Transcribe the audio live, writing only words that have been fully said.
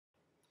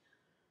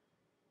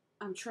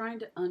I'm trying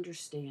to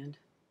understand.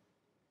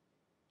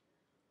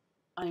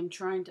 I am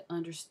trying to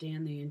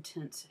understand the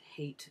intense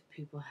hate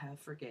people have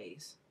for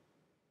gays.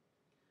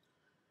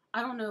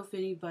 I don't know if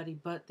anybody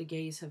but the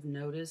gays have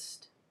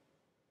noticed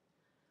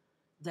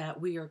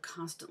that we are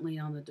constantly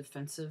on the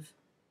defensive,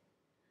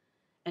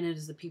 and it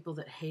is the people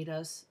that hate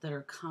us that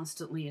are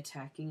constantly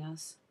attacking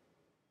us.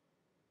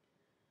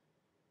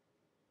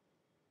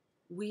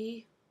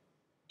 We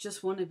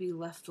just want to be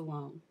left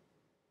alone.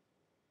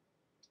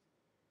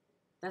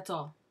 That's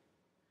all.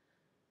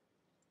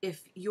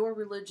 If your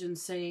religion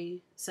says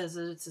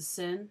that it's a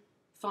sin,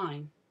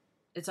 fine.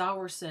 It's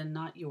our sin,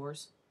 not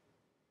yours.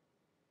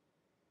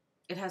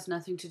 It has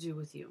nothing to do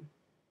with you.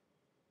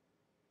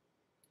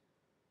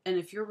 And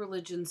if your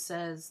religion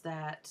says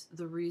that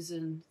the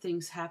reason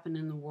things happen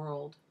in the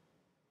world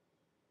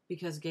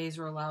because gays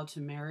are allowed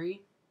to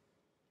marry,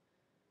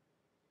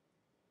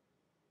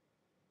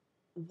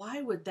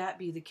 why would that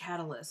be the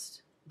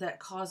catalyst that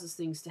causes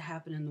things to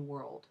happen in the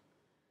world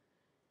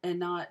and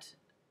not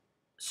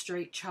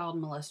straight child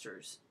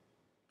molesters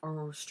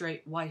or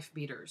straight wife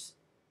beaters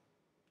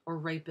or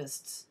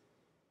rapists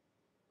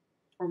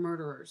or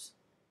murderers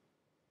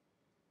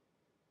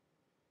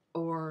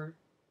or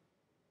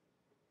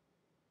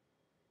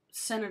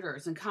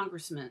senators and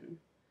congressmen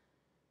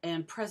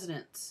and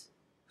presidents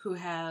who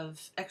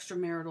have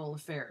extramarital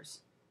affairs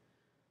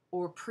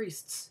or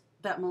priests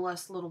that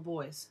molest little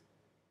boys?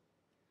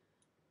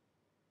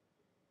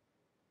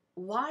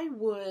 Why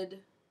would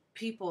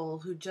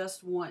people who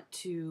just want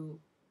to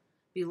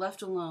be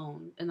left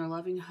alone in their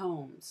loving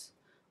homes,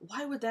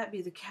 why would that be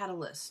the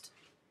catalyst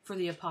for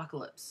the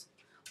apocalypse?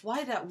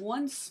 Why that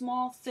one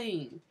small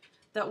thing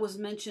that was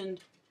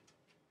mentioned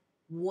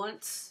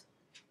once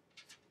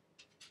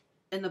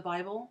in the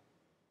Bible?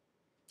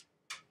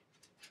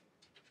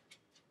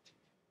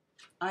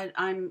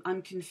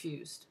 I'm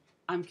confused.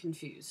 I'm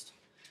confused.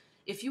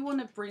 If you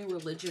want to bring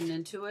religion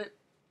into it,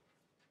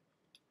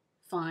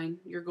 fine.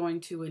 You're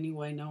going to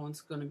anyway. No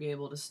one's going to be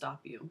able to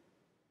stop you.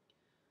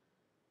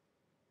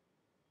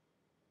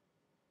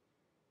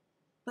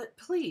 But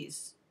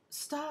please,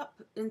 stop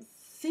and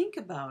think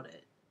about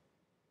it.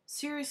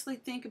 Seriously,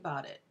 think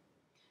about it.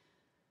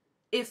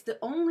 If the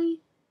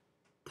only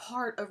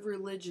part of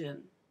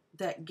religion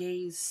that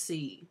gays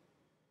see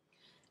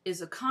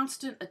is a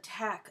constant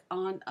attack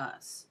on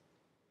us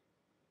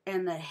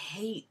and the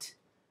hate,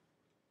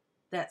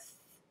 that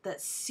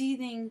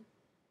seething,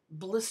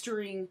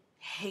 blistering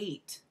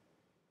hate,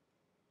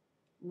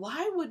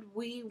 why would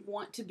we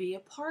want to be a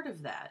part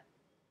of that?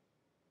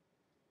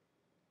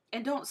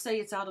 And don't say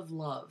it's out of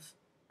love,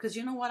 because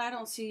you know what? I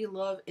don't see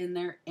love in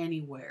there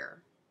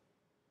anywhere.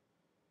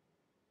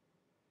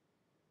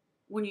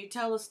 When you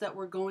tell us that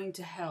we're going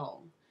to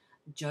hell,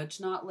 judge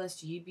not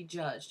lest ye be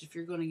judged. If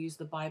you're going to use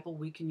the Bible,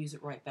 we can use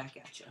it right back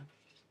at you.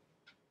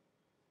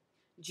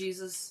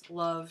 Jesus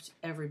loved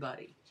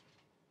everybody.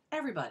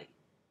 Everybody.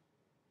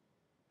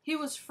 He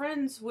was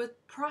friends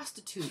with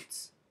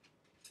prostitutes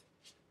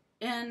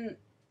and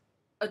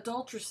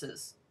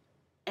adulteresses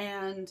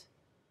and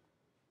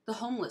the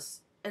homeless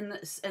and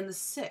the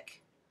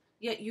sick.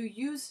 Yet you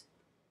use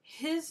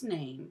his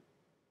name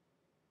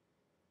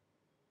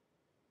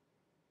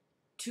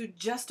to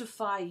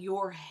justify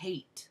your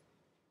hate.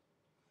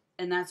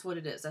 And that's what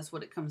it is. That's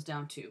what it comes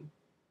down to.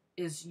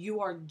 Is you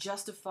are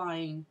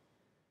justifying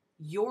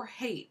your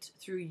hate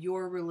through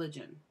your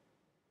religion.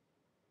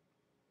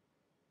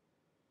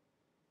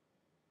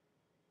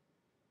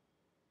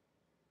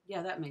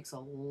 Yeah, that makes a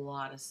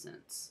lot of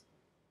sense.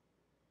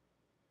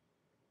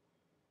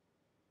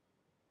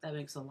 That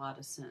makes a lot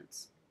of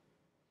sense.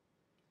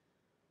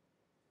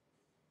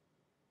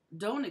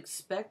 Don't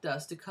expect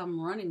us to come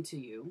running to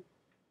you.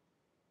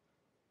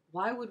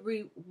 Why would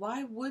we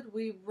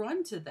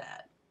run to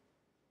that?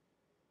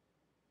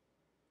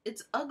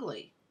 It's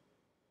ugly.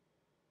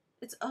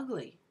 It's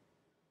ugly.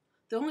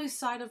 The only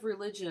side of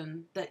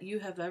religion that you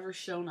have ever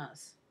shown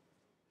us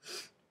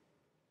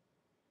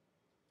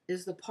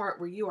is the part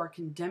where you are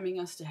condemning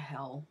us to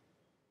hell.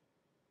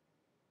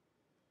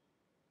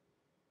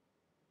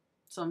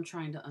 So I'm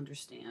trying to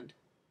understand.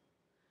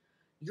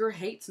 Your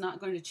hate's not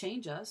going to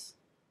change us.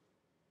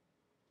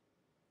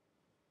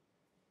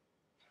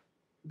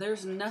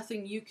 There's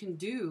nothing you can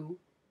do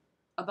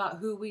about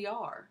who we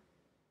are.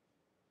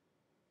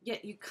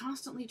 Yet you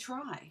constantly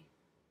try.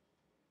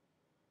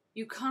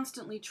 You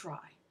constantly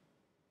try.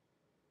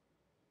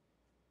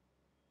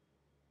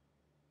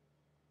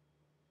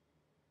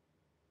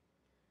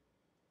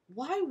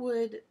 Why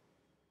would...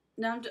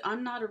 Now,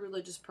 I'm not a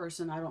religious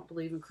person. I don't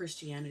believe in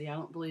Christianity. I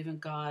don't believe in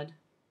God.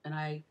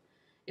 And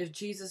if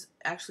Jesus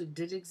actually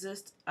did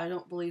exist, I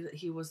don't believe that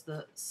he was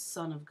the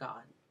Son of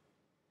God.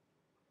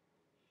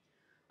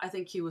 I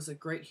think he was a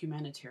great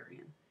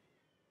humanitarian.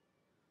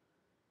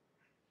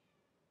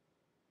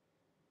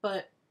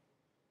 But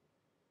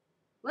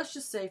let's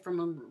just say from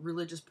a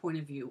religious point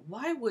of view,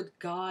 why would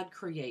God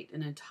create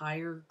an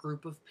entire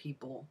group of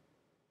people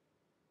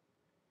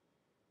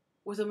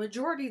with a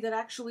majority that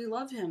actually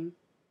love him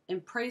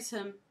and praise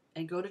him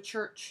and go to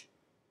church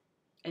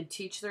and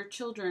teach their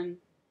children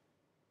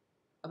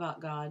about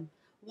God.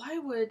 Why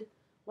would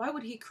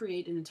he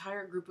create an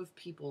entire group of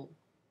people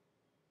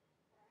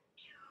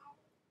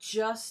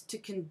just to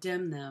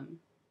condemn them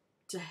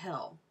to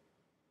hell?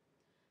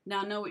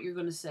 Now I know what you're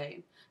going to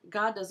say.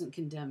 God doesn't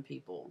condemn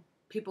people.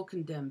 People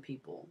condemn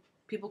people.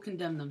 People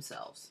condemn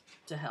themselves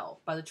to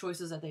hell by the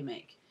choices that they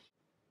make.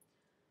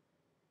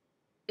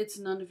 It's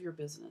none of your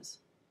business.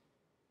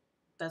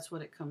 That's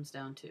what it comes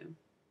down to.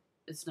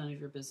 It's none of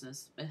your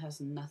business. It has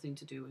nothing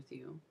to do with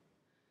you.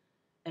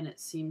 And it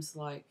seems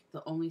like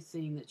the only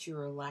thing that you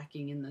are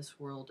lacking in this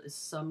world is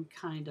some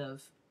kind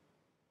of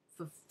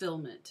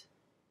fulfillment.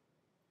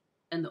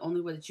 And the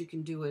only way that you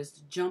can do it is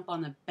to jump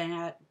on the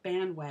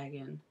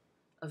bandwagon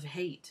of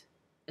hate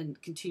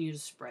and continue to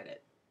spread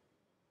it.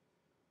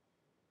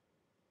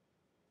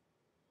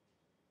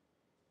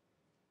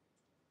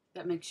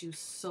 That makes you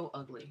so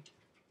ugly.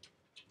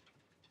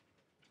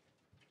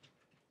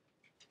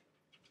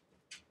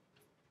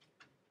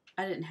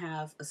 I didn't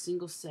have a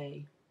single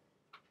say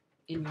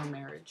in your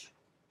marriage,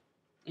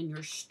 in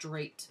your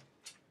straight,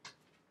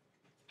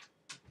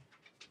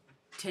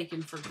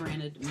 taken for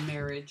granted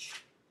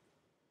marriage.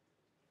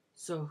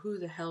 So who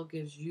the hell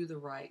gives you the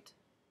right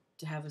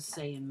to have a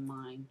say in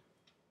mine?